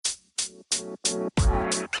Merry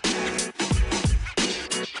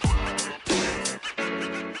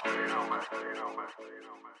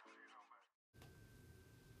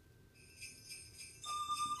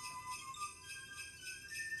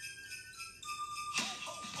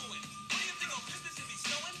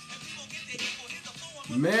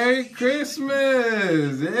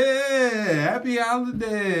Christmas! Yeah! Happy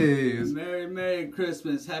holidays! Merry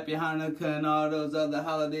Christmas, Happy Hanukkah, and all those other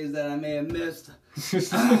holidays that I may have missed.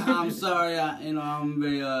 I'm sorry, I'm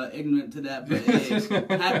very ignorant to that, but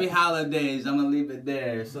hey, happy holidays. I'm gonna leave it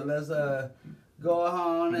there. So let's go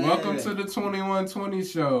on. Welcome to the 2120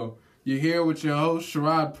 show. You're here with your host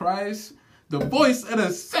Sherrod Price, the voice of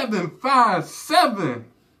the 757,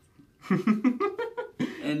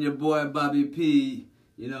 and your boy Bobby P.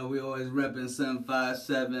 You know, we always repping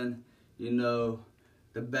 757. You know,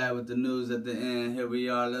 the bad with the news at the end. Here we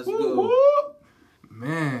are. Let's go.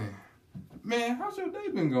 Man, how's your day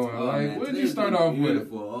been going? Oh, man, what did you start off with?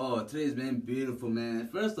 Oh, today's been beautiful, man.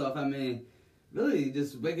 First off, really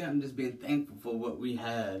just waking up and just being thankful for what we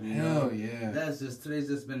have. You know? Yeah. Today's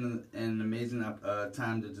just been an amazing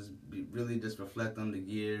time to just really reflect on the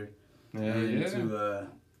year. To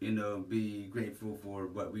be grateful for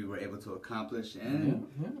what we were able to accomplish and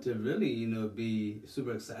to really, be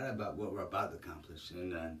super excited about what we're about to accomplish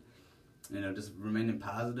and, just remaining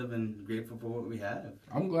positive and grateful for what we have.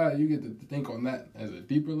 I'm glad you get to think on that as a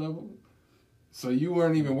deeper level. So you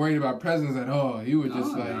weren't even worried about presents at all. You were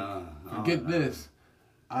just forget this.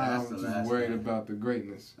 I'm just worried about the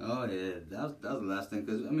greatness. Oh, yeah. That was the last thing.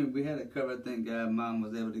 Because, we had it covered. Thank God Mom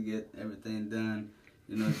was able to get everything done.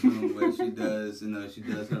 Doing what she does. She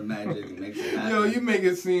does her magic and makes it happen. Yo, you make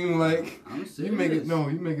it seem like I'm serious. You make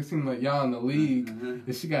it seem like y'all in the league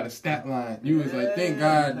and she got a stat line. You was like, thank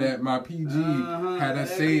God that my PG had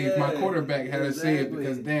us saved, my quarterback had us saved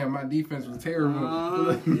because damn, my defense was terrible.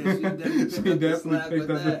 She definitely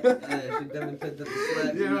picked up the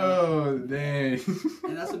slack. Yo, dang.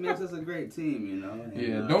 And that's what makes us a great team,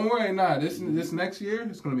 And, don't worry, this next year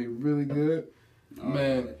it's gonna be really good,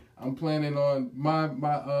 man. Okay. I'm planning on my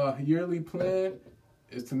yearly plan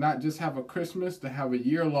is to not just have a Christmas, to have a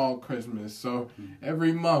year-long Christmas. So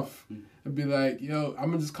every month, it'd be like, yo, I'm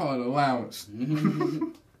going to just call it allowance.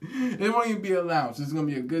 It won't even be allowance. It's going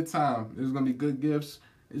to be a good time. There's going to be good gifts.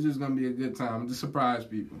 It's just going to be a good time to surprise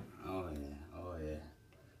people. Oh, yeah.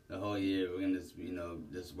 The whole year, we're going to,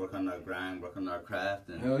 just work on our grind, work on our craft.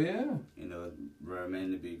 And, hell yeah.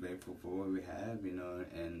 Remain to be grateful for what we have,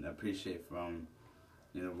 and appreciate from...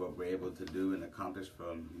 what we're able to do and accomplish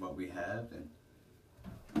from what we have, and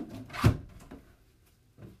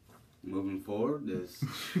moving forward, it's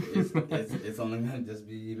only gonna just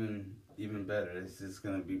be even better. It's just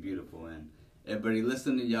gonna be beautiful, and everybody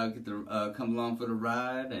listening, y'all get to come along for the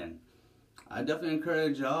ride, and I definitely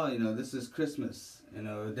encourage y'all. This is Christmas.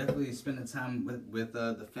 Definitely spending time with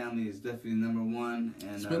the family is definitely number one.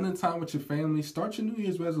 And spending time with your family. Start your New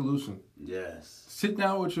Year's resolution. Yes. Sit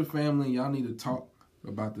down with your family. Y'all need to talk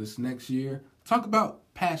about this next year. Talk about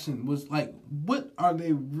passion. What are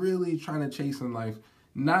they really trying to chase in life?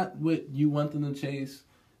 Not what you want them to chase,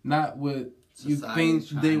 not what you think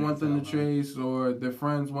they want them to chase or their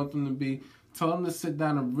friends want them to be. Tell them to sit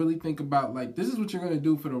down and really think about, this is what you're going to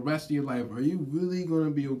do for the rest of your life. Are you really going to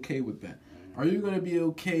be okay with that? Are you going to be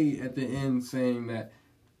okay at the end saying that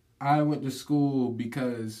I went to school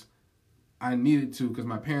because I needed to, because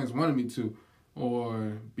my parents wanted me to,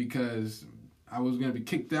 or because I was going to be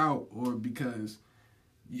kicked out, or because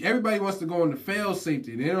everybody wants to go into fail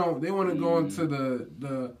safety. They want to go into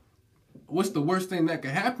the what's the worst thing that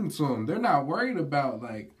could happen to them. They're not worried about,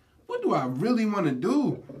 what do I really want to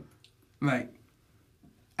do? I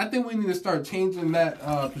think we need to start changing that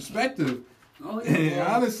perspective. Oh,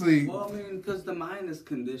 yeah. Honestly. Well, because the mind is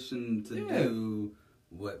conditioned to do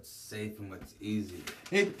what's safe and what's easy.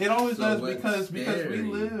 It always does because we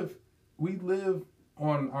live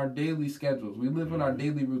on our daily schedules. We live in our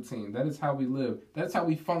daily routine. That is how we live. That's how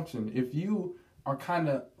we function. If you are kind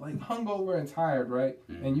of hungover and tired, right?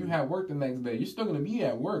 And you have work the next day, you're still going to be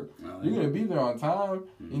at work. You're going to be there on time.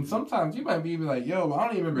 And sometimes you might be like, yo, I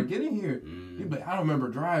don't even remember getting here. You'd be like, I don't remember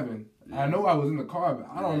driving. I know I was in the car, but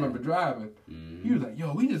I don't remember driving. You was like,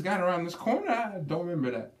 yo, we just got around this corner. I don't remember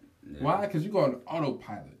that. Why? Because you go on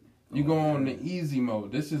autopilot. You go on the easy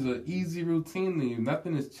mode. This is an easy routine to you.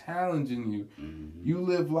 Nothing is challenging you. You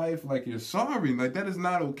live life like you're sorry. That is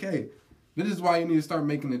not okay. This is why you need to start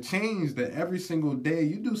making a change that every single day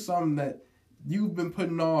you do something that you've been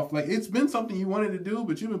putting off. It's been something you wanted to do,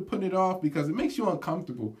 but you've been putting it off because it makes you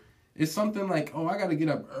uncomfortable. It's something I got to get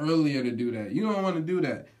up earlier to do that. You don't want to do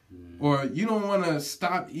that. Or you don't want to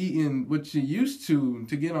stop eating what you used to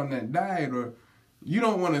get on that diet. Or you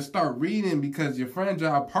don't want to start reading because your friends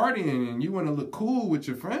are out partying and you want to look cool with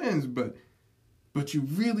your friends. But you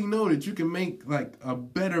really know that you can make like a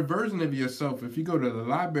better version of yourself if you go to the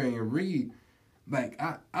library and read. Like,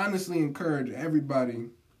 I honestly encourage everybody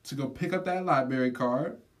to go pick up that library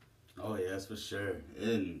card. Oh, yes, for sure.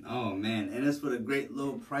 And, oh, man. And it's for the great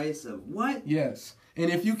low price of what? Yes. And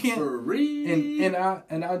if you can't... Free. And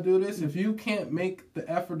I'll do this. If you can't make the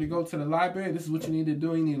effort to go to the library, this is what you need to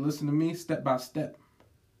do. You need to listen to me step by step.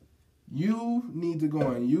 You need to go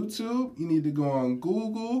on YouTube. You need to go on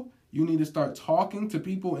Google. You need to start talking to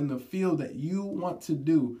people in the field that you want to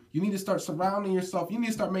do. You need to start surrounding yourself. You need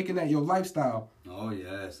to start making that your lifestyle. Oh,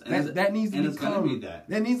 yes. That needs to become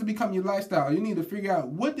that needs to become your lifestyle. You need to figure out,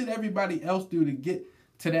 what did everybody else do to get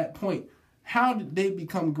to that point? How did they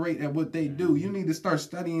become great at what they do? You need to start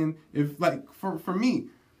studying. If, like, for me,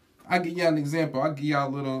 I give y'all an example. I give y'all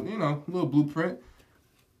a little blueprint.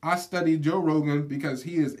 I studied Joe Rogan because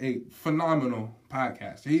he is a phenomenal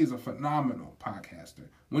podcaster. He is a phenomenal podcaster.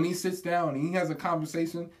 When he sits down and he has a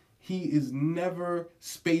conversation, he is never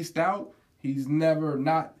spaced out. He's never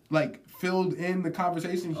not, like, filled in the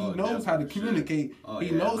conversation. He knows how to communicate. He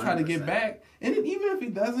knows how to get back. And even if he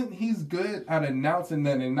doesn't, he's good at announcing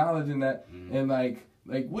that, acknowledging that, and like,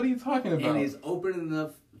 what are you talking about? And he's open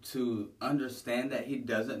enough to understand that he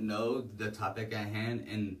doesn't know the topic at hand,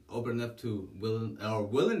 and open enough to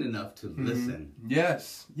willing enough to listen.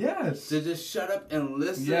 Yes. To just shut up and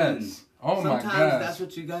listen. Yes. Oh my gosh. Sometimes that's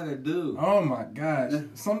what you gotta do. Oh my gosh.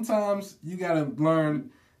 Sometimes you gotta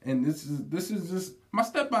learn, and this is just my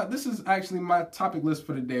step by. This is actually my topic list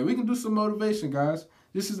for the day. We can do some motivation, guys.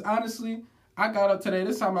 This is honestly, I got up today.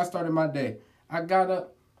 This is how I started my day. I got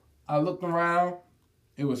up, I looked around,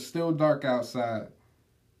 it was still dark outside.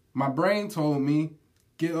 My brain told me,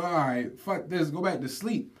 all right, fuck this, go back to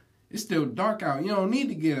sleep. It's still dark out. You don't need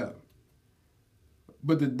to get up.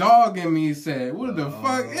 But the dog in me said, what the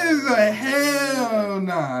fuck? It's like, hell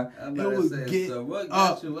nah. So what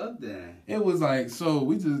got you up there? It was like, so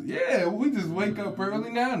we just wake up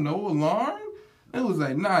early now, no alarm? It was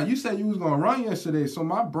like, nah, you said you was going to run yesterday. So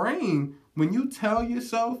my brain, when you tell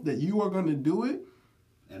yourself that you are going to do it,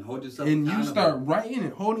 and hold yourself and accountable. You start writing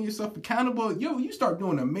and holding yourself accountable, you start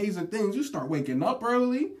doing amazing things. You start waking up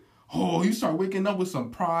early. Oh, you start waking up with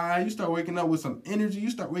some pride. You start waking up with some energy. You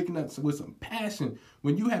start waking up with some passion.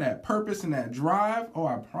 When you had that purpose and that drive,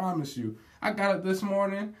 I promise you. I got up this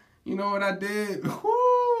morning. You know what I did?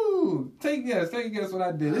 Woo! Take a guess what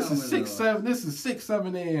I did. This is 6,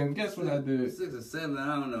 7 a.m. Guess what I did? 6 or 7,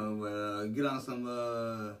 I don't know. Get on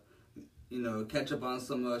some, catch up on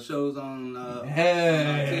some shows on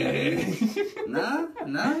hey. TV. Nah?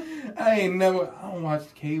 I don't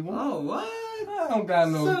watch cable. Oh, what? I don't got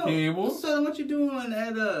no cable. So what you doing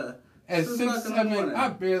at 6, 7, I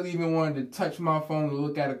barely even wanted to touch my phone to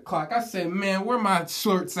look at a clock. I said, man, where my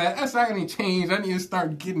shorts at? I need to change. I need to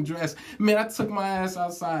start getting dressed. Man, I took my ass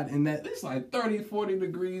outside, and it's like 30, 40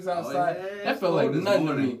 degrees outside. That felt like nothing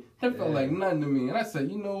to me. And I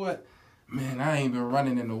said, you know what? Man, I ain't been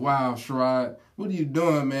running in a while, Sherrod. What are you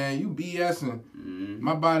doing, man? You BSing. Mm-hmm.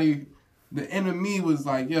 My body, the enemy was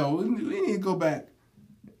like, yo, we need to go back.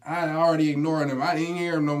 I already ignored him. I didn't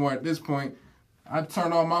hear him no more at this point. I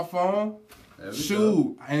turned on my phone.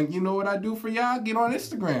 Shoot. And you know what I do for y'all? Get on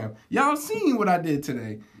Instagram. Y'all seen what I did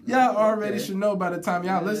today. Y'all already should know by the time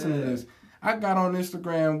y'all listen to this. I got on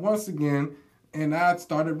Instagram once again, and I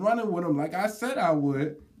started running with them like I said I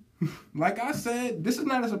would. Like I said, this is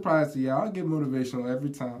not a surprise to y'all. I get motivational every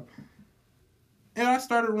time. And I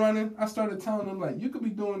started running. I started telling them, like, you could be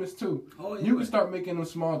doing this too. Oh, yeah. You can start making them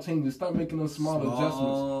small changes. Start making them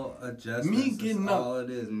small adjustments. Me getting up. All it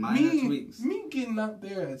is. Minor tweaks. Me getting up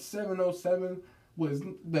there at 7:07 was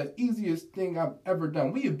the easiest thing I've ever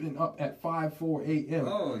done. We have been up at 5-4 a.m.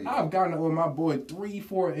 Oh, yeah. I've gotten up with my boy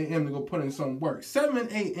 3-4 a.m. to go put in some work. 7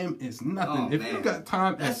 a.m. is nothing. Oh, if you got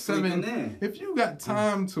time at 7, if you got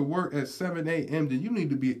time to work at 7 a.m., then you need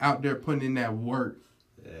to be out there putting in that work.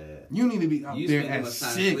 Yeah. You need to be out there at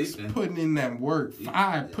 6 putting in that work,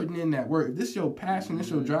 5 putting in that work. If this your passion, this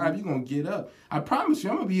your drive, you're going to get up. I promise you,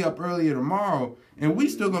 I'm going to be up earlier tomorrow, and we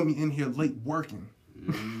still going to be in here late working.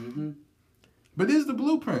 Mm-hmm. But this is the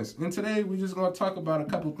blueprints, and today we're just going to talk about a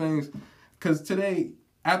couple things, because today,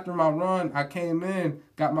 after my run, I came in,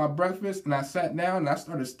 got my breakfast, and I sat down, and I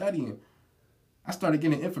started studying. I started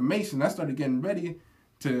getting information. I started getting ready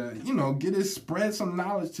to, spread some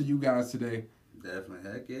knowledge to you guys today.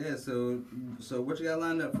 Definitely, heck yeah. So what you got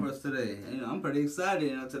lined up for us today? I'm pretty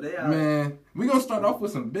excited. Today. Man, we're gonna start off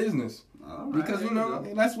with some business. All right, because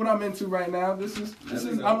that's what I'm into right now. This is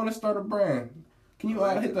I want to start a brand. Can you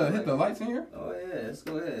hit the lights in here? Oh yeah, let's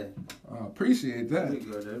go ahead. Appreciate that.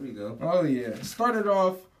 There we go. Oh yeah. Started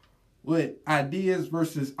off with ideas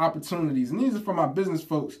versus opportunities, and these are for my business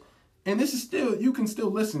folks. And this is you can still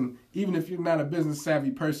listen, even if you're not a business savvy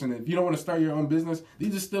person. If you don't want to start your own business,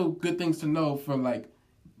 these are still good things to know for like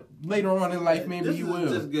later on in life. Maybe you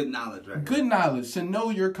will. Just good knowledge, right? Good knowledge to know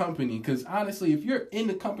your company, because honestly, if you're in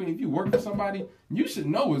the company, if you work for somebody, you should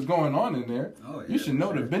know what's going on in there. Oh, yeah, you should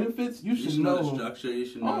know the benefits. You should know the structure. You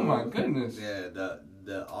should know. Oh my goodness.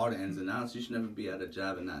 Yeah, all the ins and outs. You should never be at a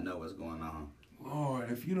job and not know what's going on. Lord,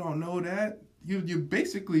 if you don't know that, you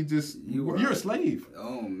basically just you're a slave.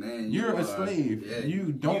 Oh man, you're a slave. Yeah,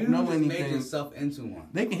 you don't know anything. You made yourself into one.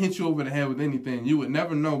 They can hit you over the head with anything. You would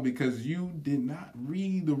never know because you did not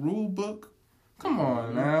read the rule book. Come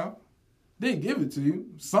on now. They give it to you.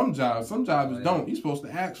 Some jobs don't. You're supposed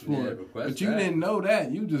to ask for it. But you didn't know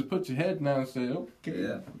that. You just put your head down and said, okay.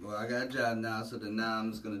 Yeah. Well, I got a job now, so now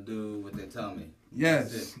I'm just going to do what they tell me.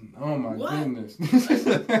 Yes. Oh, my goodness.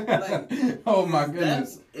 Oh, my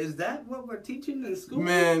goodness. Is that what we're teaching in school?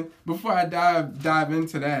 Man, before I dive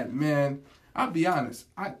into that, man, I'll be honest.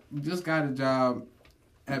 I just got a job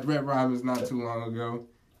at Red Robin's not too long ago,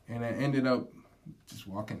 and I ended up just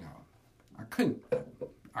walking out.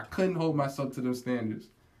 I couldn't hold myself to those standards.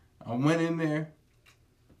 I went in there,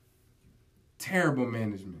 terrible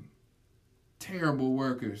management, terrible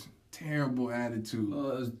workers, terrible attitude. Oh,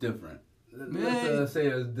 it was different. Let's say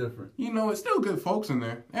it was different. It's still good folks in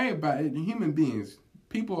there. Everybody, human beings.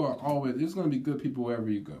 People are always, there's going to be good people wherever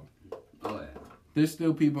you go. Oh, yeah. There's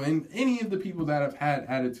still people, and any of the people that have had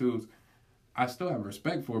attitudes, I still have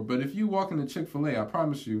respect for. But if you walk into Chick-fil-A, I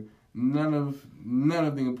promise you, none of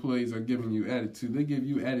the employees are giving you attitude. They give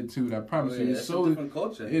you attitude. I promise you. It's a different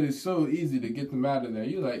culture. It is so easy to get them out of there.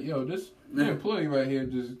 You're like, yo, this employee right here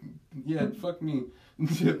just fuck me,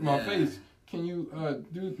 my face. Can you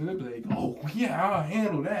do? And they'll be like, oh yeah, I'll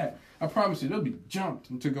handle that. I promise you, they'll be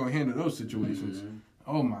jumped to go handle those situations. Mm-hmm.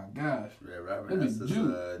 Oh my gosh. Red Robin,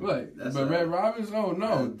 Red Robin's, oh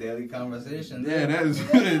no. Daily conversation. Yeah, that is.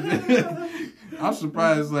 I'm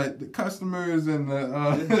surprised, like, the customers and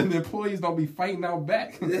the employees don't be fighting out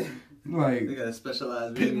back. Like, they got a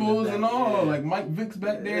specialized pit bulls and all. Like, Mike Vick's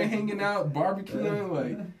back there hanging out, barbecuing.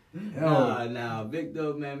 Like, Nah, Vic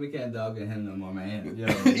though, man, we can't dog at him no more, man. Yo,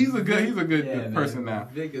 he's a good person now.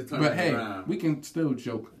 Vic is turning around. But hey, we can still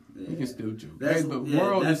joke. Yeah. We can still joke.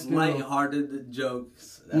 That's lighthearted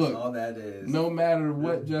jokes. That's all that is. No matter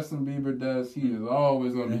what Justin Bieber does, he is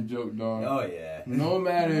always gonna be joke dog. Oh yeah. No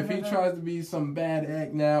matter if he tries to be some bad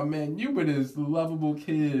act now, man, you were this lovable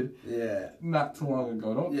kid. Yeah. Not too long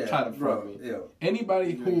ago. Don't try to front me. Yo.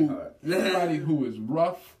 Anybody who is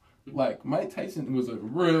rough, like Mike Tyson was a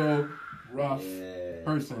real rough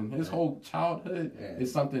person. His whole childhood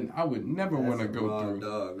is something I would never want to go through.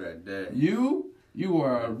 Dog right there. You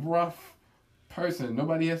are a rough person.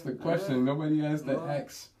 Nobody has to question. Nobody has to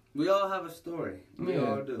ask. We all have a story. We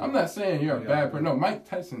all do. I'm not saying you're a bad person. No, Mike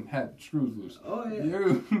Tyson had screws loose. Oh,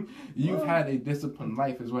 yeah. You've had a disciplined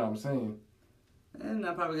life is what I'm saying. And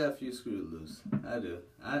I probably got a few screws loose. I do.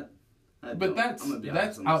 But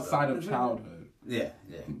that's outside of childhood. Yeah.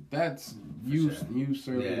 That's you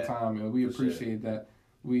serve your time, and we appreciate that.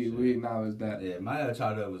 We acknowledge that. Yeah, my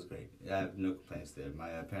childhood was great. I have no complaints there. My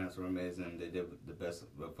parents were amazing. They did the best of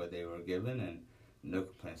what they were given, and no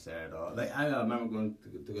complaints there at all. Like, I remember going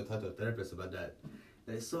to go talk to a therapist about that.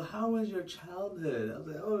 Like, so how was your childhood? I was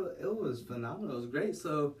like, oh, it was phenomenal. It was great.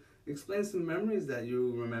 So explain some memories that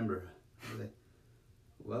you remember. I was like,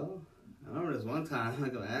 well, I remember this one time I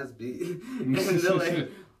got my ass beat. And they're like,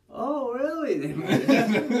 oh, really?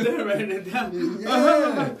 They're writing it down.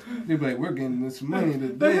 Yeah. They're like, we're getting this money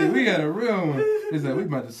today. We got a real one. It's like, we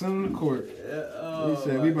about to send them to court. He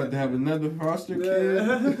said, we about to have another foster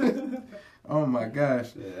kid. Oh, my gosh.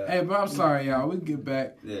 Yeah. Hey, but I'm sorry, y'all. We can get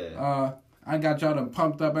back. Yeah. I got y'all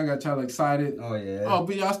pumped up. I got y'all excited. Oh, yeah. Oh,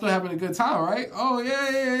 but y'all still having a good time, right? Oh,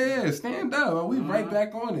 yeah. Stand up. We right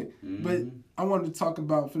back on it. Mm-hmm. But I wanted to talk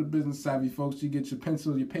about, for the business savvy folks, you get your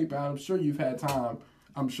pencils, your paper out. I'm sure you've had time.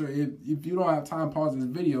 I'm sure if you don't have time, pause this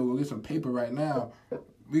video, go get some paper right now.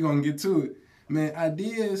 We're going to get to it. Man,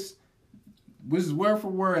 ideas, this is word for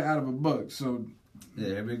word out of a book. So, yeah,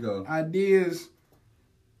 here we go. Ideas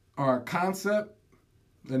are a concept,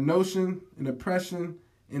 a notion, an impression,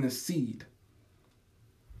 and a seed.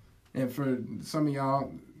 And for some of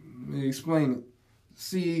y'all, let me explain it.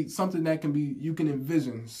 see something that you can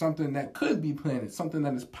envision, something that could be planted, something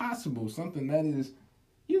that is possible, something that is,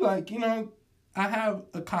 you like, I have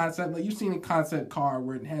a concept, like you've seen a concept car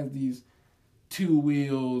where it has these 2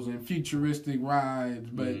 wheels and futuristic rides,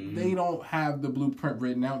 but they don't have the blueprint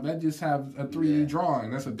written out. That just have a 3D drawing.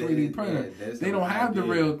 That's a 3D printer. They don't have the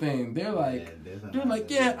real thing. They're like,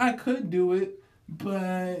 I could do it,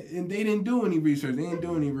 and they didn't do any research. They didn't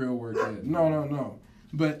do any real work yet. No.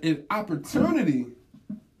 But opportunity,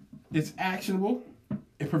 it's actionable.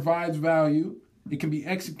 It provides value. It can be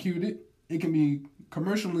executed. It can be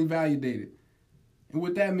commercially validated. And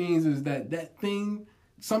what that means is that thing,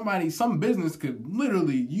 some business could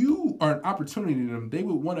literally, you are an opportunity to them. They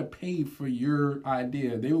would want to pay for your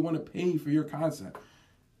idea. They would want to pay for your concept.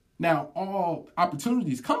 Now, all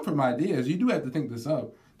opportunities come from ideas. You do have to think this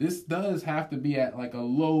up. This does have to be at like a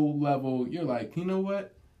low level. You're like, you know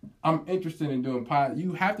what? I'm interested in doing pod.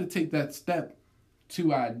 You have to take that step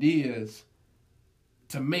to ideas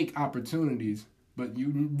to make opportunities, but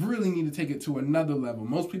you really need to take it to another level.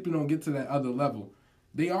 Most people don't get to that other level.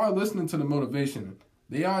 They are listening to the motivation.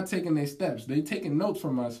 They are taking their steps. They taking notes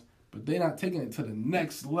from us, but they're not taking it to the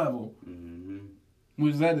next level. Mm-hmm.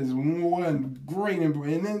 Which that is one great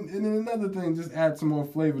improvement. And then another thing, just add some more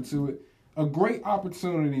flavor to it. A great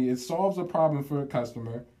opportunity, it solves a problem for a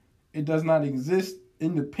customer. It does not exist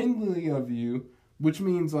independently of you, which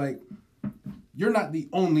means like you're not the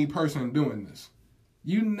only person doing this.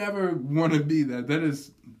 You never want to be that. That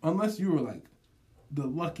is, unless you were like the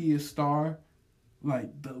luckiest star, like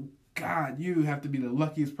you have to be the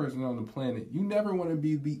luckiest person on the planet. You never want to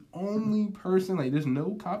be the only person. Like, there's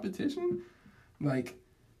no competition. Like,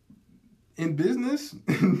 in business,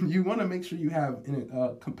 you want to make sure you have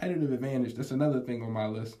a competitive advantage. That's another thing on my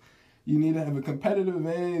list. You need to have a competitive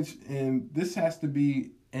advantage, and this has to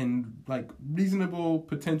be in, like, reasonable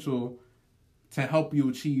potential to help you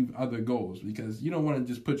achieve other goals, because you don't want to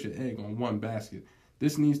just put your egg on one basket.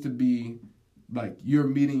 This needs to be like you're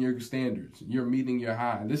meeting your standards. You're meeting your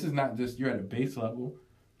high. This is not just you're at a base level.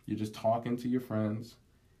 You're just talking to your friends.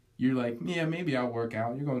 You're like, yeah, maybe I'll work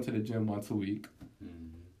out. You're going to the gym once a week. Mm-hmm.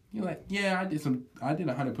 You're like, yeah, I did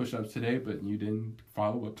 100 push-ups today, but you didn't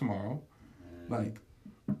follow up tomorrow. Mm-hmm. Like,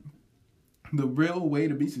 the real way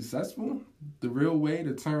to be successful, the real way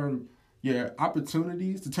to turn your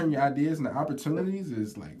opportunities, to turn your ideas into opportunities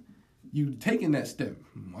is like you taking that step.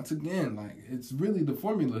 Once again, like, it's really the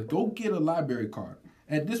formula. Go get a library card.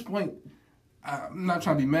 At this point, I'm not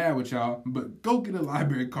trying to be mad with y'all, but go get a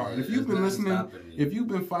library card. If you've been listening, if you've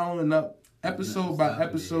been following up episode by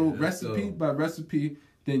episode, recipe by recipe,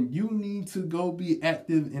 then you need to go be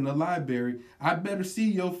active in the library. I better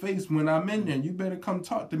see your face when I'm in there. You better come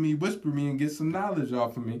talk to me, whisper me, and get some knowledge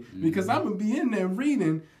off of me. Because I'm going to be in there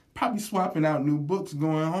reading, probably swapping out new books,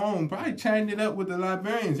 going home, probably chatting it up with the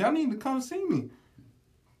librarians. Y'all need to come see me.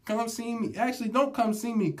 Come see me. Actually, don't come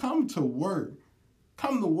see me. Come to work.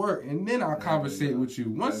 Come to work, and then I'll conversate with you.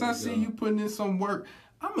 Once I see you putting in some work,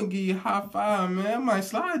 I'm going to give you a high five, man. I might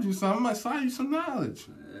slide you something. I might slide you some knowledge.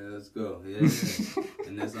 Yeah, let's go. Yeah.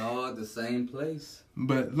 And it's all at the same place.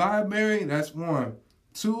 But library, that's one.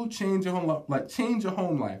 2, change your home life. Like, change your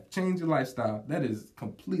home life. Change your lifestyle. That is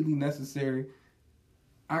completely necessary.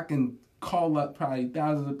 I can call up probably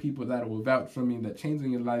thousands of people that will vouch for me that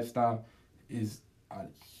changing your lifestyle is a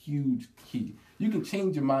huge key. You can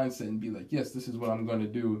change your mindset and be like, yes, this is what I'm going to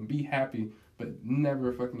do, and be happy, but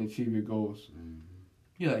never fucking achieve your goals. Mm-hmm.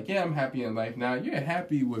 You're like, yeah, I'm happy in life now. You're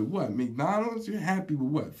happy with what? McDonald's? You're happy with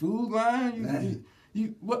what? Food Line?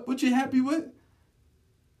 What you happy with?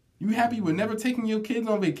 You happy with never taking your kids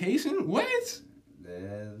on vacation? What?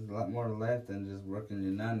 There's a lot more to life than just working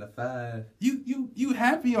your 9 to 5. You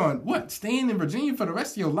happy on what? Staying in Virginia for the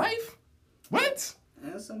rest of your life? What?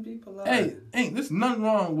 Yeah, some people are. Hey, there's nothing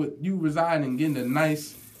wrong with you residing and getting a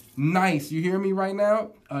nice, you hear me right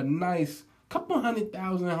now? A nice couple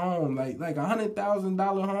 $100,000 home, like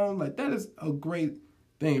 $100,000 home. Like, that is a great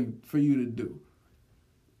thing for you to do.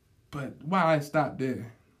 But why stop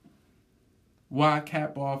there? Why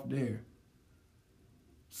cap off there?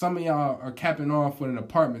 Some of y'all are capping off with an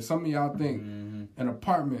apartment. Some of y'all think an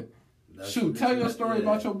apartment. Shoot, tell your story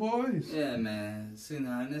about your boys. Yeah, man. See,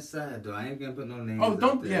 now, on this side, though, I ain't gonna put no names. Oh,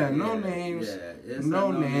 don't, no names. Yeah,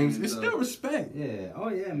 no names. It's still respect. Yeah. Oh,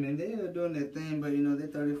 yeah, man. They are doing their thing, but, they're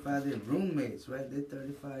 35. They're roommates, right? They're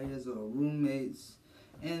 35 years old roommates.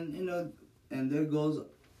 And, and their goals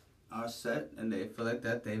are set, and they feel like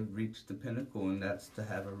that they've reached the pinnacle, and that's to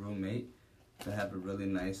have a roommate, to have a really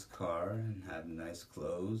nice car, and have nice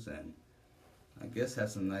clothes, and I guess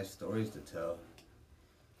have some nice stories to tell.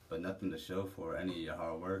 But nothing to show for any of your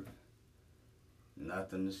hard work.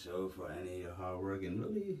 nothing to show for any of your hard work. And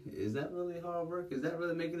really, is that really hard work? Is that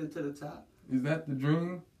really making it to the top? Is that the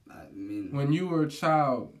dream? I mean, when you were a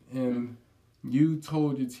child and you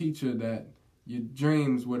told your teacher that your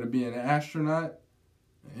dreams were to be an astronaut,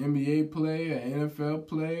 an NBA player, an NFL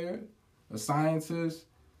player, a scientist,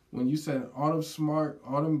 when you said all them smart,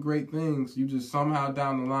 all them great things, you just somehow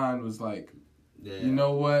down the line was like, you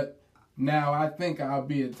know what? Now I think I'll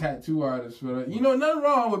be a tattoo artist. You know, nothing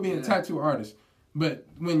wrong with being a tattoo artist. But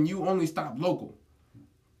when you only stop local,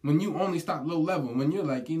 when you only stop low level, when you're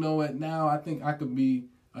like, you know what, now I think I could be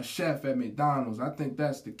a chef at McDonald's. I think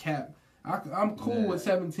that's the cap. I'm cool with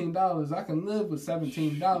 $17. I can live with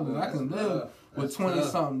 $17. I can live with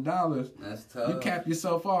 $20-something. That's tough. You cap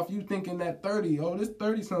yourself off. You thinking that this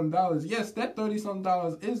 $30-something. Yes, that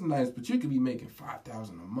 $30-something is nice, but you could be making $5,000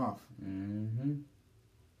 a month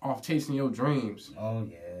off chasing your dreams. Oh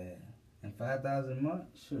yeah, and $5,000 a month.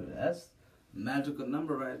 Sure, that's magical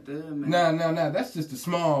number right there, man. Nah. That's just a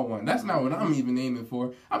small one. That's not what I'm even aiming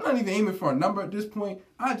for. I'm not even aiming for a number at this point.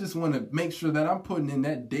 I just want to make sure that I'm putting in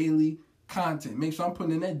that daily content. Make sure I'm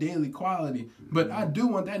putting in that daily quality. But I do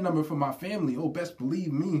want that number for my family. Oh, best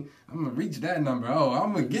believe me, I'm going to reach that number. Oh,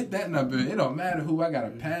 I'm going to get that number. It don't matter who I got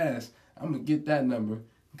to pass. I'm going to get that number.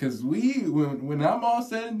 Because when I'm all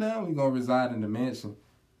said and done, we're going to reside in the mansion.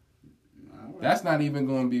 Right. That's not even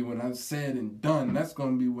going to be when I'm said and done. That's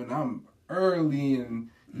going to be when I'm early and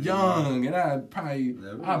young, and I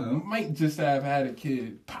might just have had a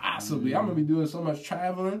kid, possibly. I'm gonna be doing so much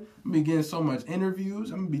traveling. I'm gonna be getting so much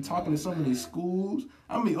interviews. I'm gonna be talking to so many schools.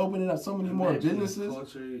 I'm gonna be opening up so many more businesses.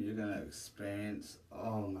 Culture you're gonna experience.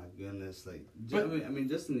 Oh my goodness! Like, I mean,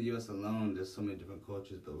 just in the U.S. alone, there's so many different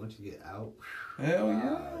cultures. But once you get out,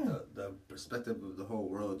 the perspective of the whole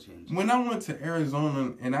world changes. When I went to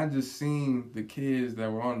Arizona and I just seen the kids that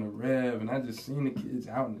were on the Rev, and I just seen the kids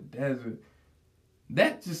out in the desert.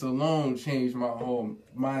 That just alone changed my whole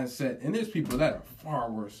mindset. And there's people that are far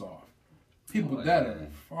worse off. People that are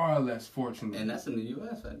far less fortunate. And that's in the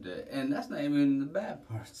U.S. right there. And that's not even the bad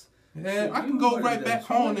parts. Yeah, so I can go right back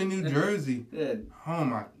home in New Jersey. Yeah. Oh,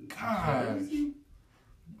 my gosh.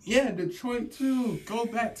 Yeah, Detroit, too. Go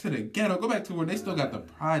back to the ghetto. Go back to where they still got the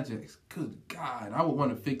projects. Good God. I would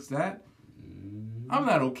want to fix that. I'm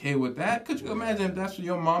not okay with that. Could you imagine if that's where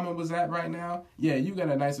your mama was at right now? Yeah, you got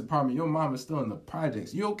a nice apartment. Your mama's still in the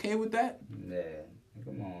projects. You okay with that? Yeah.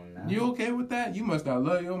 Come on now. You okay with that? You must not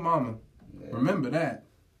love your mama. Yeah. Remember that.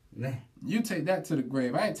 Yeah. You take that to the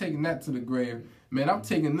grave. I ain't taking that to the grave. Man, I'm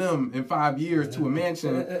taking them in 5 years to a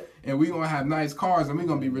mansion, and we're going to have nice cars, and we're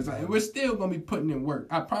going to be resigning. We're still going to be putting in work.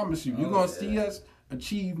 I promise you. You're going to see us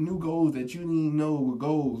achieve new goals that you didn't even know were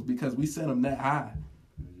goals because we set them that high.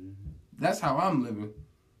 That's how I'm living.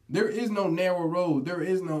 There is no narrow road. There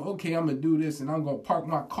is no, okay, I'm going to do this and I'm going to park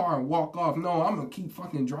my car and walk off. No, I'm going to keep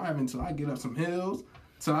fucking driving till I get up some hills,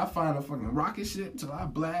 till I find a fucking rocket ship, till I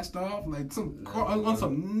blast off, like on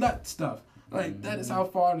some nut stuff. Like, that is how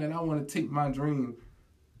far that I want to take my dream.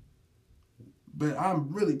 But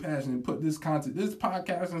I'm really passionate. Put this content, this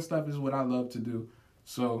podcast and stuff is what I love to do.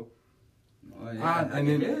 So... and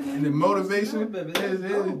then motivation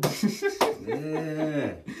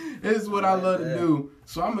is what I love to do.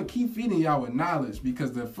 So I'm going to keep feeding y'all with knowledge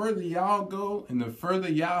because the further y'all go and the further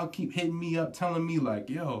y'all keep hitting me up telling me like,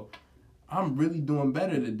 yo, I'm really doing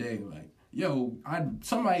better today. Like, yo,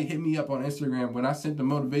 somebody hit me up on Instagram when I sent the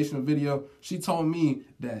motivational video. She told me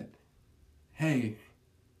that, hey,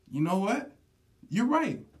 you know what? You're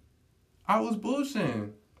right. I was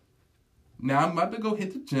bullshitting. Now I'm about to go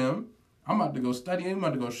hit the gym. I'm about to go study. I'm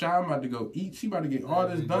about to go shower. I'm about to go eat. She about to get all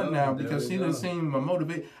this done now because she done seen my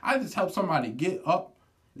motivate. I just help somebody get up.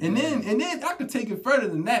 And then I could take it further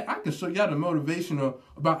than that. I could show y'all the motivational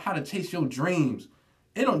about how to chase your dreams.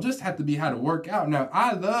 It don't just have to be how to work out. Now,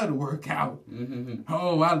 I love to work out.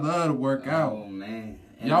 Oh, I love to work out. Oh, man.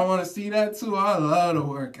 And y'all want to see that, too? I love to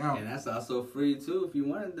work out. And that's also free, too, if you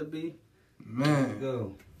want it to be. Man.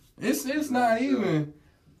 Go. It's not even...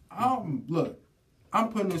 Look, I'm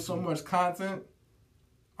putting in so much content.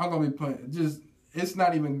 I'm going to be putting... It's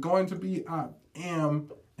not even going to be. I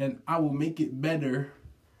am, and I will make it better.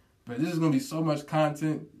 But this is going to be so much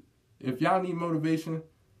content. If y'all need motivation...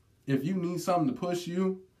 If you need something to push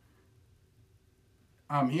you,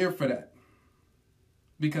 I'm here for that.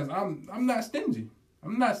 Because I'm not stingy.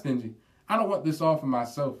 I'm not stingy. I don't want this all for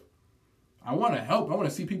myself. I want to help. I want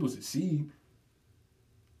to see people succeed.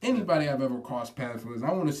 Anybody I've ever crossed paths with,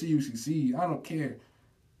 I want to see you succeed. I don't care.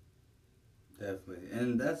 Definitely.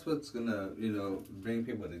 And that's what's going to, bring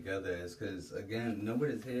people together is because, again,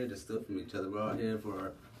 nobody's here to steal from each other. We're all here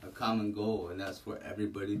for a common goal, and that's for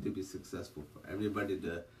everybody to be successful, for everybody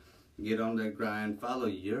to... Get on that grind. Follow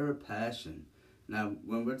your passion. Now,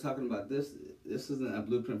 when we're talking about this isn't a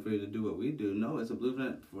blueprint for you to do what we do. No, it's a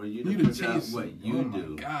blueprint for you to figure out what you do. Oh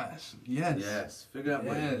my gosh, yes. Yes, figure out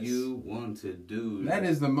what you want to do. That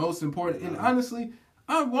is the most important. And honestly,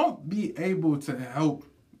 I won't be able to help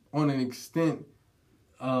on an extent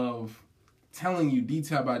of telling you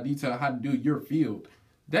detail by detail how to do your field.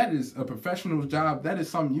 That is a professional job. That is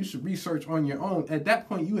something you should research on your own. At that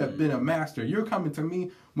point, you have been a master. You're coming to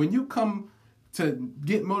me. When you come to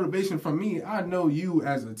get motivation from me, I know you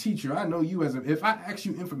as a teacher. I know you as if I ask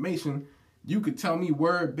you information, you could tell me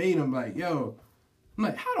verbatim, like, yo, I'm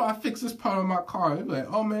like, how do I fix this part of my car? You're like,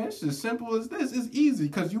 oh man, it's as simple as this. It's easy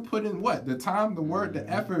because you put in what? The time, the work, the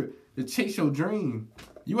effort to chase your dream.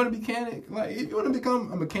 You want to be a mechanic? Like, if you want to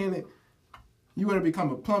become a mechanic, you want to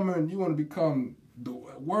become a plumber, and you want to become the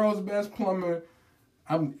world's best plumber.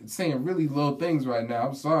 I'm saying really low things right now.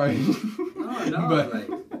 I'm sorry. No, but like,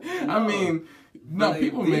 I mean, no,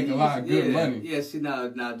 people make a lot of good money. Yeah, see, now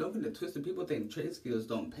don't get it twisted. People think trade skills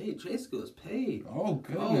don't pay. Trade skills pay. Oh,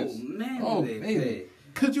 goodness. Oh, man, oh, they baby. pay.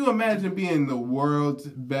 Could you imagine being the world's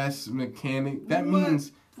best mechanic? That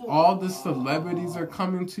means all the celebrities are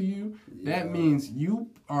coming to you. Yeah. That means you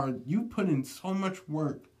put in so much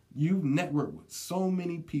work. You've networked with so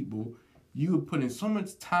many people. You have put in so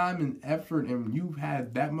much time and effort, and you've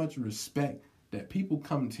had that much respect that people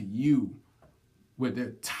come to you with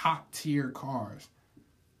their top-tier cars.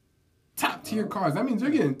 Top-tier cars. That means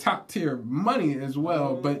you're getting top-tier money as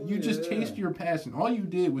well, but you just chased your passion. All you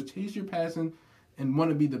did was chase your passion and want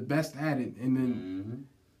to be the best at it, and then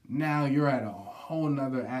now you're at a whole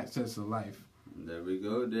nother access to life. There we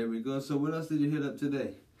go. So what else did you hit up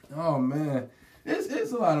today? Oh, man.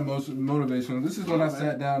 It's a lot of motivation. This is when I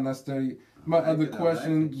sat down and I studied. My other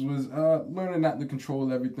questions was learning not to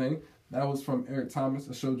control everything. That was from Eric Thomas.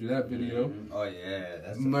 I showed you that video. Mm-hmm. Oh yeah,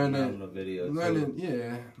 that's a phenomenal video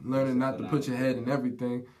too. Learning not to put your head in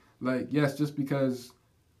everything. Like, yes, just because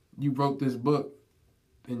you wrote this book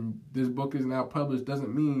and this book is now published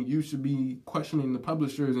doesn't mean you should be questioning the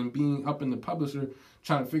publishers and being up in the publisher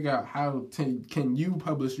trying to figure out how can you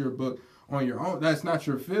publish your book on your own. That's not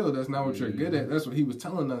your field. That's not what you're good at. That's what he was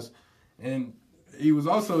telling us. And he was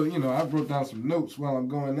also, I wrote down some notes while I'm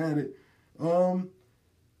going at it.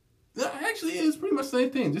 Actually, it's pretty much the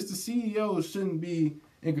same thing. Just the CEO shouldn't be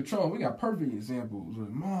in control. We got perfect examples with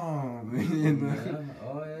Mom. And,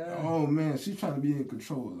 oh, man, she's trying to be in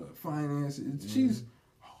control of the finances. She's...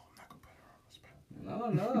 Oh, I'm not going to put her on the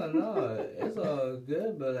spot. No. It's all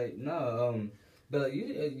good, but, but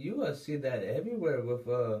you see that everywhere with...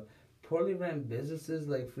 poorly ran businesses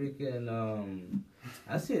like freaking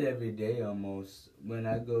I see it every day almost when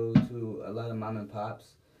I go to a lot of mom and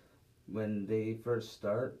pops when they first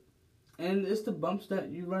start, and it's the bumps that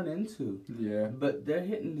you run into. Yeah. But they're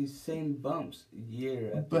hitting these same bumps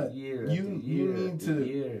year after year after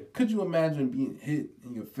year. Could you imagine being hit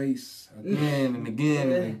in your face again and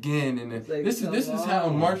again and again? And like, this is how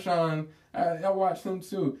Marshawn. I watched him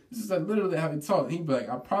too. This is literally how he talked. He'd be like,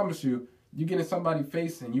 I promise you. You get in somebody's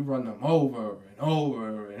face and you run them over and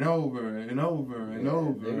over and over and over and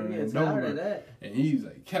over and over. And he's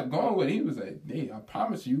like, kept going with it. He was like, hey, I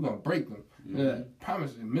promise you're going to break them. I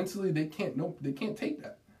promise you. Mentally, they can't take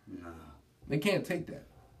that. No. They can't take that.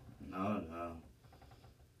 No.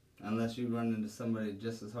 Unless you run into somebody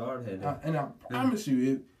just as hard-headed. And I promise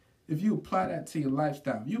you, if you apply that to your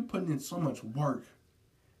lifestyle, you're putting in so much work.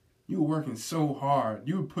 You're working so hard.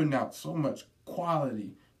 You're putting out so much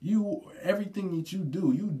quality. Everything that you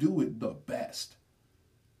do it the best.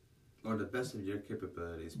 Or the best of your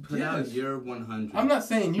capabilities. Put out your 100. I'm not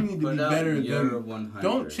saying you need to be better than your 100.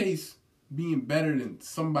 Don't chase being better than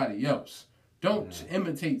somebody else. Don't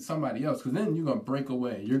imitate somebody else, because then you're going to break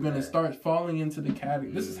away. You're going to start falling into the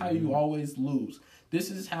category. This is how you always lose. This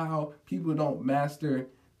is how people don't master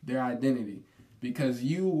their identity, because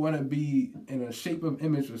you want to be in a shape of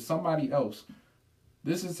image of somebody else.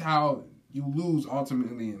 This is how you lose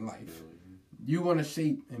ultimately in life. You want to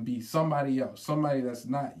shape and be somebody else, somebody that's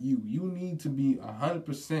not you. You need to be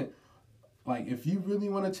 100%. Like, if you really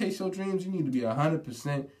want to chase your dreams, you need to be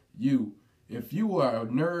 100% you. If you are a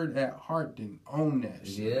nerd at heart, then own that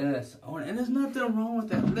shit. Yes. And there's nothing wrong with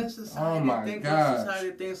that. Let society think what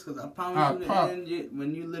society thinks, because I promise you,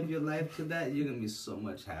 when you live your life to that, you're going to be so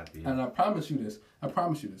much happier. And I promise you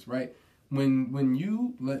this, right? When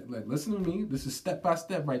you, listen to me, this is step by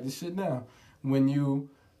step, write this shit down. When you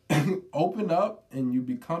open up and you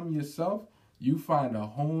become yourself, you find a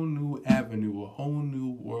whole new avenue, a whole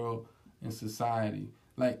new world in society.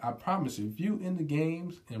 Like, I promise you, if you in the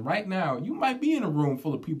games, and right now, you might be in a room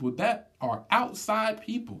full of people that are outside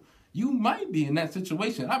people. You might be in that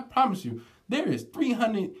situation. I promise you. There's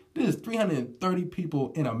 330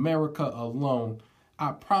 people in America alone.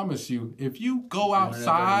 I promise you, if you go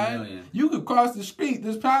outside, you could cross the street.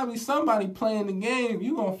 There's probably somebody playing the game.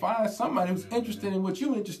 You're going to find somebody who's interested in what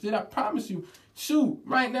you're interested in. I promise you. Shoot,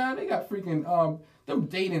 right now, they got freaking them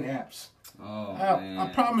dating apps. Oh, I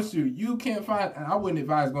promise you, you can't find. I wouldn't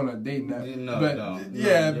advise going on a dating app.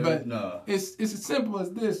 No. It's as simple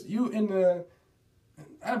as this.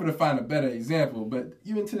 I'm going to find a better example, but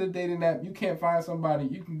you into the dating app, you can't find somebody,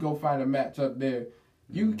 you can go find a match up there.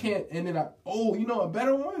 You can't, and then you know a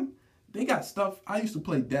better one? They got stuff. I used to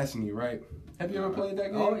play Destiny, right? Have you ever played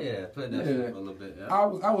that game? Oh, yeah. Played Destiny for a little bit, yeah.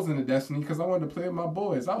 I was into Destiny because I wanted to play with my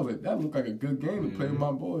boys. I was like, that looked like a good game to play with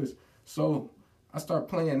my boys. So I started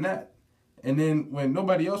playing that. And then when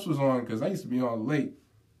nobody else was on, because I used to be on late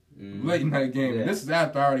night game. Yeah. This is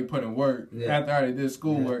after I already put in work, after I already did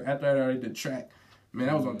schoolwork, after I already did track. Man,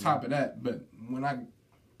 I was on top of that. But when I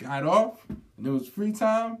got off and it was free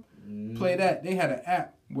time, play that. They had an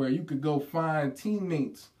app where you could go find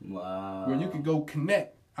teammates. Wow. Where you could go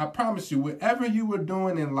connect. I promise you, whatever you were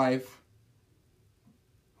doing in life,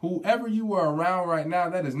 whoever you were around right now,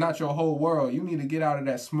 that is not your whole world. You need to get out of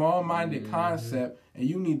that small-minded concept and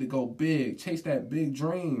you need to go big. Chase that big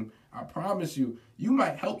dream. I promise you, you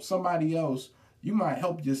might help somebody else. You might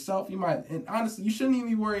help yourself. And honestly, you shouldn't even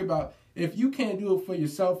be worried about if you can't do it for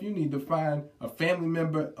yourself. You need to find a family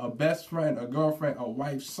member, a best friend, a girlfriend, a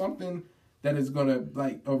wife, something that is gonna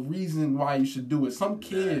like a reason why you should do it. Some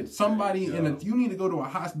kid, somebody you need to go to a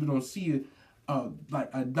hospital and see like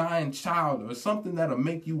a dying child or something that'll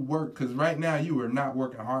make you work. Because right now you are not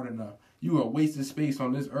working hard enough. You are wasting space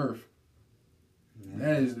on this earth. Yeah,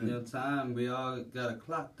 that is the time. We all got a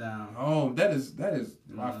clock down. Oh, that is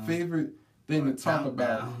my favorite thing to talk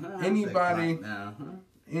about.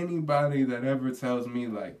 Anybody that ever tells me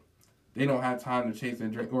like they don't have time to chase a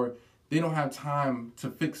drink or they don't have time to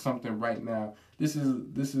fix something right now, this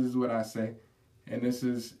is what I say, and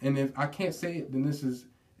if I can't say it, then this is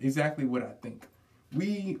exactly what I think.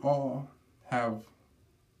 We all have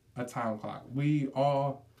a time clock. We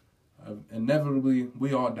all inevitably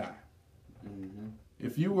we all die. Mm-hmm.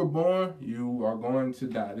 If you were born, you are going to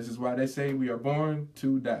die. This is why they say we are born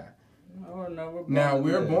to die. Oh, no,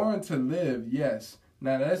 we're born to live, yes.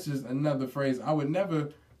 Now, that's just another phrase. I would never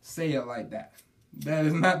say it like that. That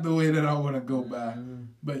is not the way that I want to go by.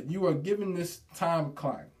 But you are given this time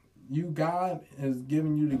clock. God has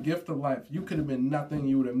given you the gift of life. You could have been nothing.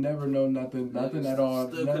 You would have never known nothing at all.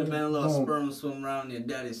 Still could have been a little sperm swimming around your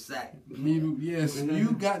daddy's sack. Yes,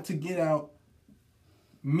 you got to get out,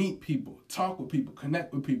 meet people, talk with people,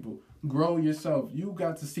 connect with people, grow yourself. You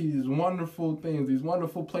got to see these wonderful things, these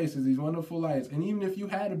wonderful places, these wonderful lights. And even if you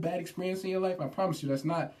had a bad experience in your life, I promise you that's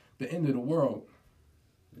not the end of the world.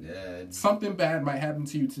 Yeah. Something bad might happen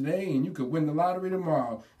to you today and you could win the lottery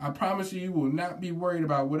tomorrow. I promise you will not be worried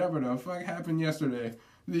about whatever the fuck happened yesterday.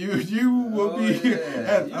 You will be...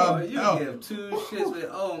 Yeah. You give two shits with,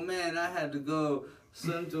 oh man, I had to go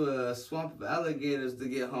swim through a swamp of alligators to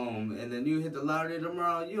get home. And then you hit the lottery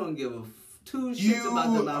tomorrow, you don't give a two shits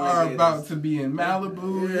about the alligators. You are about to be in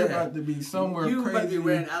Malibu. Yeah. You're about to be somewhere crazy. You about to be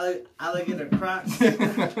wearing alligator Crocs,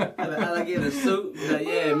 an alligator suit. Like,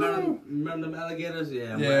 remember them alligators?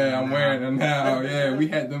 Yeah, I'm wearing them now. Yeah, we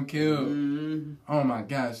had them killed. Mm-hmm. Oh my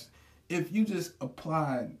gosh. If you just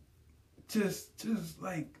applied, just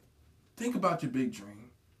like, think about your big dream.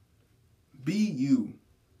 Be you.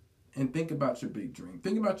 And think about your big dream.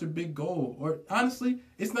 Think about your big goal. Or honestly,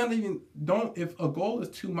 it's not even, if a goal is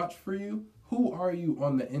too much for you, who are you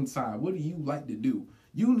on the inside? What do you like to do?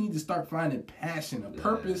 You need to start finding passion, a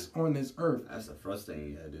purpose on this earth. That's the first thing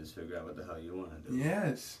you gotta do is figure out what the hell you want to do.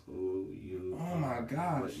 Yes. Who you are. Oh my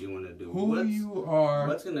gosh. What you want to do. You are.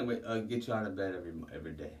 What's going to get you out of bed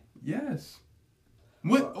every day? Yes.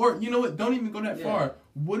 Or you know what? Don't even go that far.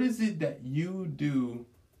 What is it that you do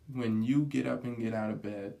when you get up and get out of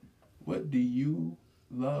bed? What do you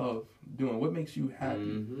love doing? What makes you happy?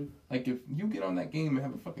 Mm-hmm. Like if you get on that game and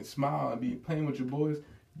have a fucking smile and be playing with your boys,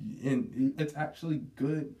 and it's actually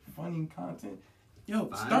good, funny content.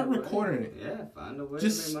 Start recording it. Yeah, find a way.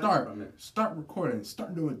 Just start recording.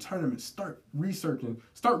 Start doing tournaments. Start researching.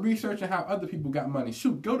 Start researching how other people got money.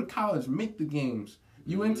 Shoot, go to college, make the games.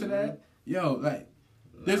 You into that?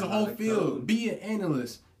 There's a whole field. Be an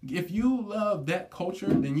analyst. If you love that culture,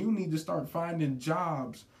 then you need to start finding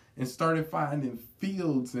jobs. And started finding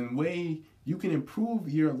fields and way you can improve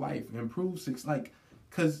your life,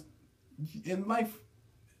 because in life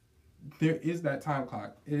there is that time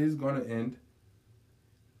clock. It is going to end.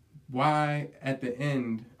 why at the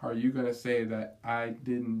end are you going to say that I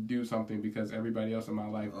didn't do something because everybody else in my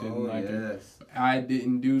life didn't it? I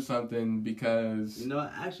didn't do something because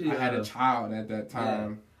actually, I had a child at that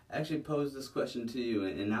time. Yeah. I actually posed this question to you,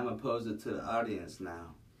 and I'm going to pose it to the audience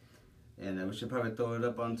now. And we should probably throw it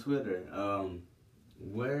up on Twitter.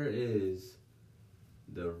 Where is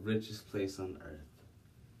the richest place on earth?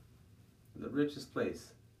 The richest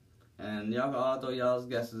place. And y'all can all throw y'all's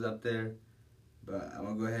guesses up there. But I'm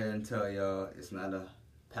going to go ahead and tell y'all, it's not a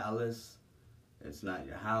palace, it's not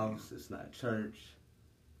your house, it's not a church,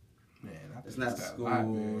 it's not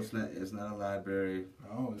school, it's not a library.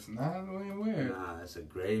 No, it's not anywhere. Nah, it's a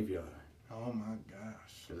graveyard. Oh my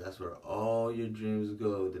gosh. So that's where all your dreams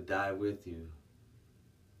go to die with you.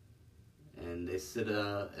 And they sit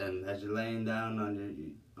and as you're laying down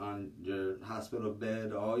on your hospital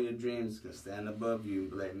bed, all your dreams can stand above you and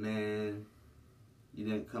be like, man, you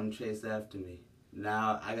didn't come chase after me.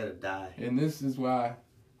 Now I gotta die. And this is why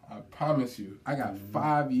I promise you, I got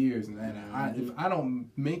 5 years, and if I don't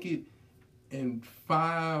make it in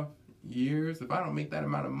 5 years, if I don't make that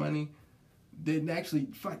amount of money, then actually,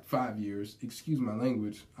 like 5 years, excuse my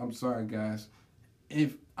language, I'm sorry guys,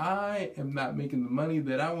 if I am not making the money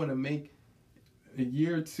that I want to make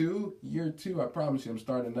year two, I promise you I'm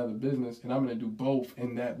starting another business, and I'm going to do both,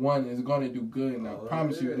 and that one is going to do good, and I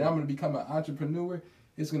promise you, and I'm going to become an entrepreneur.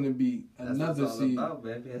 It's going to be another seed,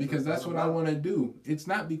 because that's what I want to do. It's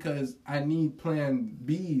not because I need plan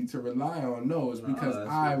B to rely on. No, it's because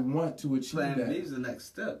I want to achieve that. Plan B is the next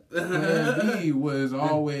step. Plan B was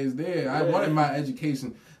always there. I wanted my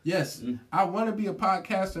education. Yes, I want to be a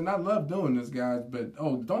podcaster, and I love doing this, guys. But,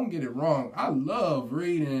 don't get it wrong. I love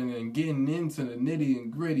reading and getting into the nitty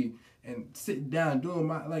and gritty and sitting down doing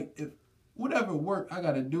whatever work I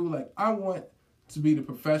got to do. I want to be the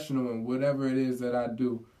professional in whatever it is that I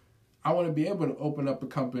do. I want to be able to open up a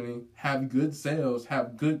company, have good sales,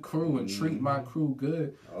 have good crew, and treat my crew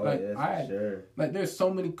good. Sure. There's so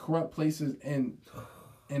many corrupt places, and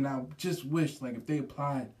I just wish, if they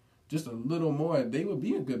applied just a little more, they would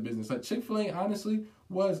be a good business. Chick-fil-A, honestly,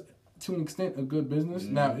 was, to an extent, a good business.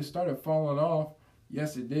 Now, it started falling off.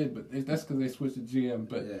 Yes, it did, but that's because they switched to GM.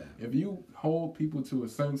 But if you hold people to a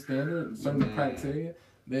certain standard, a certain criteria,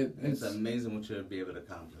 it's amazing what you'll be able to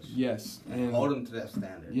accomplish. Yes. And hold them to that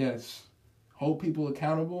standard. Yes. Hold people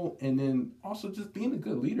accountable, and then also just being a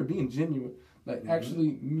good leader, being genuine.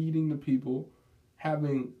 Actually meeting the people,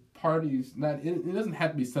 having parties. It doesn't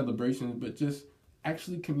have to be celebrations, but just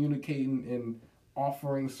actually communicating and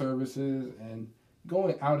offering services and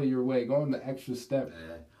going out of your way, going the extra step.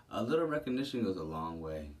 Yeah. A little recognition goes a long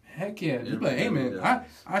way. Heck yeah. Just hey man,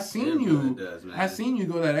 I seen you. I seen you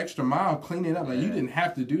go that extra mile cleaning up. You didn't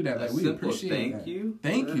have to do that. We appreciate that.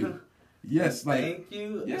 Thank you. Yes, thank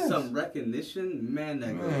you. Yes. Some recognition, man,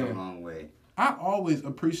 that goes a long way. I always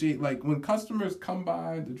appreciate when customers come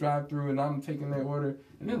by the drive-thru and I'm taking their order,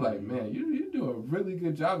 and they're like, man, you do a really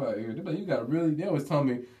good job out here. They're like, they always tell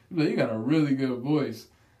me, you got a really good voice.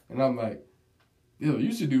 And I'm like,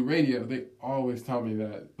 you should do radio. They always tell me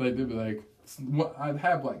that. They'd be like, I'd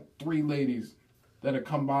have 3 ladies that'll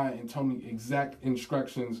come by and tell me exact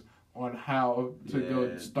instructions on how to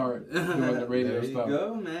go start doing the radio stuff. There you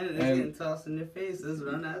go, man. It's getting tossed in your face. Let's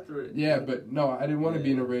run after it. Yeah, but no, I didn't want to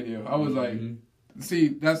be in the radio. I was see,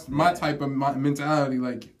 that's my type of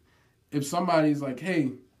mentality. If somebody's like,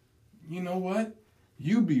 hey, you know what?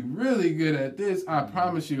 You be really good at this. I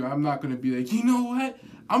promise you, I'm not going to be like, you know what?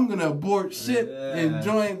 I'm going to abort shit and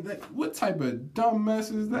join. What type of dumb mess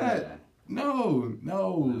is that? Yeah.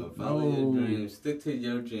 No. Follow your dreams. Stick to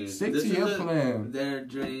your dreams. Stick to your plan. Their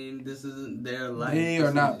dream. This isn't their life. They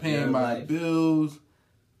are not paying my bills.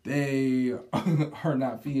 They are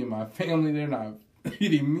not feeding my family. They're not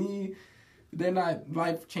feeding me. They're not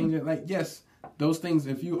life changing. Yes, those things.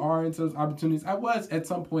 If you are into those opportunities, I was at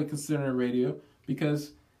some point considering radio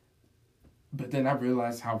but then I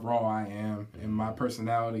realized how raw I am in my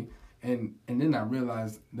personality, and then I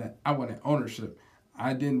realized that I wanted ownership.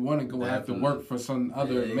 I didn't want to go have to work for some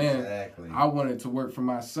other man. I wanted to work for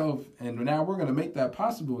myself. And now we're going to make that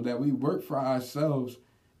possible, that we work for ourselves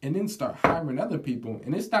and then start hiring other people.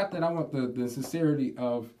 And it's not that I want the sincerity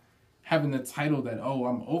of having the title that,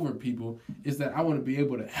 I'm over people. It's that I want to be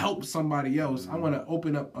able to help somebody else. I want to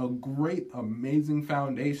open up a great, amazing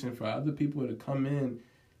foundation for other people to come in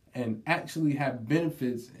and actually have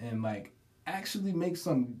benefits and actually make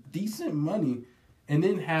some decent money. And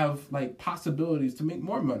then have possibilities to make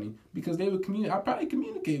more money, because they would communicate. I probably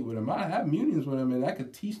communicate with them. I have meetings with them, and I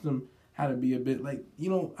could teach them how to be a bit you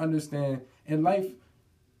don't understand. In life,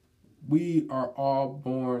 we are all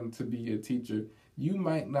born to be a teacher. You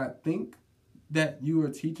might not think that you are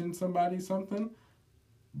teaching somebody something,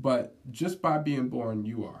 but just by being born,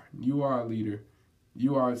 you are a leader.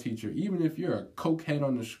 You are a teacher. Even if you're a cokehead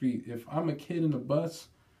on the street, if I'm a kid in the bus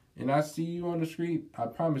and I see you on the street, I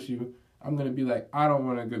promise you, I'm going to be like, I don't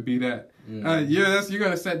want to be that. You're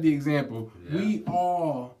going to set the example. Yeah. We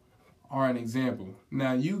all are an example.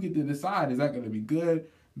 Now, you get to decide, is that going to be good,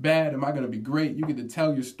 bad? Am I going to be great? You get to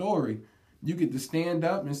tell your story. You get to stand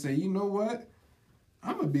up and say, you know what?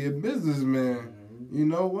 I'm going to be a businessman. You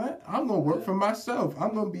know what? I'm going to work for myself.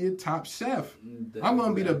 I'm going to be a top chef. I'm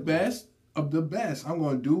going to be the best of the best. I'm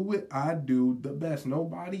going to do what I do the best.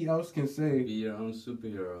 Nobody else can say. Be your own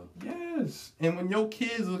superhero. Yes. And when your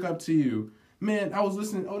kids look up to you, man, I was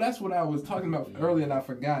listening. Oh, that's what I was talking about earlier and I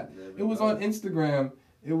forgot. It was on Instagram.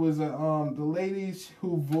 It was the ladies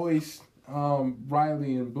who voiced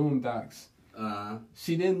Riley in Boondocks.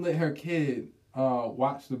 She didn't let her kid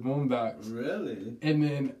watch the Boondocks. Really? And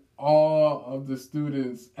then all of the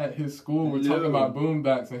students at his school were talking about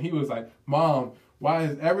Boondocks, and he was like, Mom, why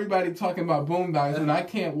is everybody talking about Boondocks and I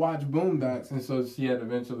can't watch Boondocks? And so she had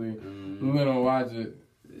eventually let him watch it.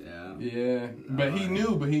 Yeah. Yeah. But he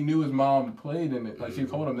knew his mom played in it. Like, she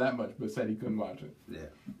told him that much, but said he couldn't watch it. Yeah.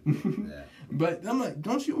 Yeah. But I'm like,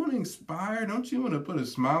 don't you want to inspire? Don't you want to put a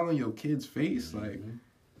smile on your kid's face? Like,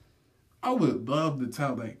 I would love to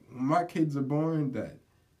tell, like, when my kids are born, that,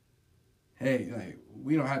 hey, like,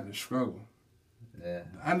 we don't have to struggle. Yeah.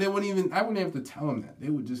 And I wouldn't have to tell them that. They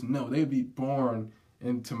would just know. They'd be born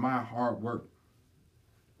into my hard work.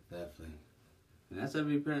 Definitely. And that's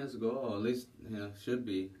every parent's goal, or at least, should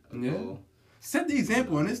be a goal. Set the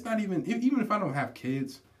example, and it's not even if I don't have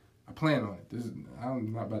kids, I plan on it.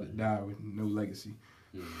 I'm not about to die with no legacy.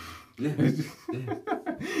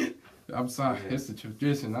 I'm sorry, it's a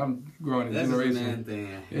tradition. I'm growing a generation. That's a man thing.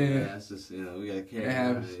 Yeah, that's just we gotta carry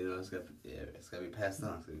on. It's gotta be passed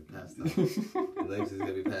on. It's gotta be passed on. Legacy's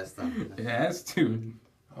gotta be passed on. It has to.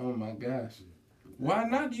 Oh my gosh. Why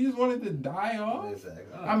not? You just wanted to die off? Exactly.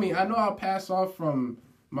 I mean, I know I'll pass off from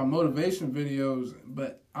my motivation videos,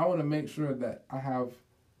 but I want to make sure that I have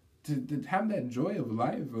to have that joy of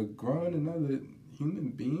life of growing another human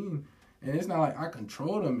being. And it's not like I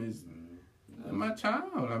control them. It's my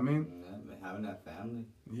child. I mean, having that family.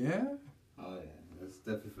 Yeah. Oh yeah, that's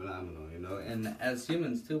definitely phenomenal. And as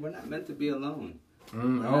humans too, we're not meant to be alone.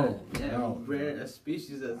 No. We're a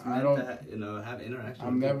species that's meant to have interaction.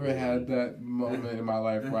 I've never had that moment in my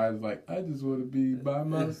life where I was like, I just want to be by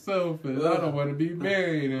myself and I don't want to be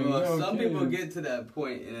married. And some people get to that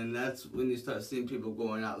point, and that's when you start seeing people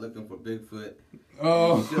going out looking for Bigfoot.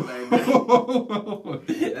 Oh, shit like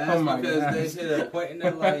that. That's because they hit a point in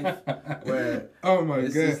their life where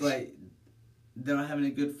it's just like they don't have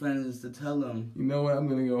any good friends to tell them. You know what? I'm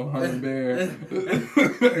gonna go hunt a bear.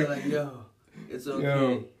 They're like, yo, it's okay.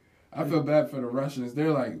 Yo, I feel bad for the Russians.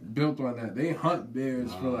 They're like built on that. They hunt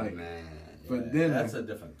bears for like. Man. But then that's a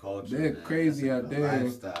different culture. They're crazy out there.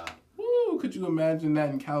 Lifestyle. Woo! Could you imagine that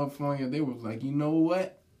in California? They was like, you know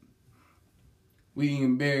what? We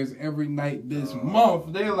eating bears every night this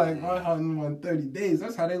month. They're like 130 days.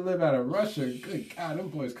 That's how they live out of Russia. Good God, them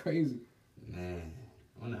boys crazy. Man,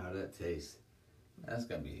 I wonder how that tastes. That's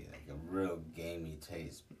gonna be like a real gamey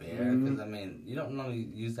taste, bear. Because I mean, you don't normally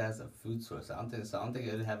use that as a food source. I don't think so. I don't think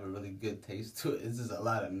it'd have a really good taste to it. It's just a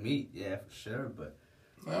lot of meat, yeah, for sure. But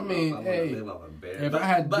I mean, hey, live off a bear. If I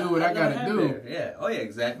had to do what I gotta do, bear. Yeah. Oh yeah,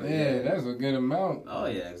 exactly. Yeah, that's a good amount. Oh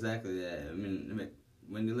yeah, exactly. Yeah. I mean,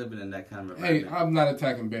 when you're living in that kind of environment. Hey, I'm not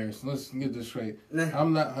attacking bears. Let's get this straight.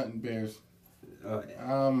 I'm not hunting bears. Oh, yeah.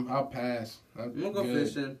 I'll pass. I'm gonna go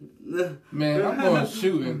fishing. Man, I'm going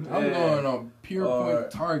shooting. I'm going on pure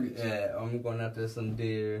point targets. Yeah, I'm going after some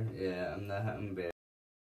deer. Yeah, I'm not hunting bears.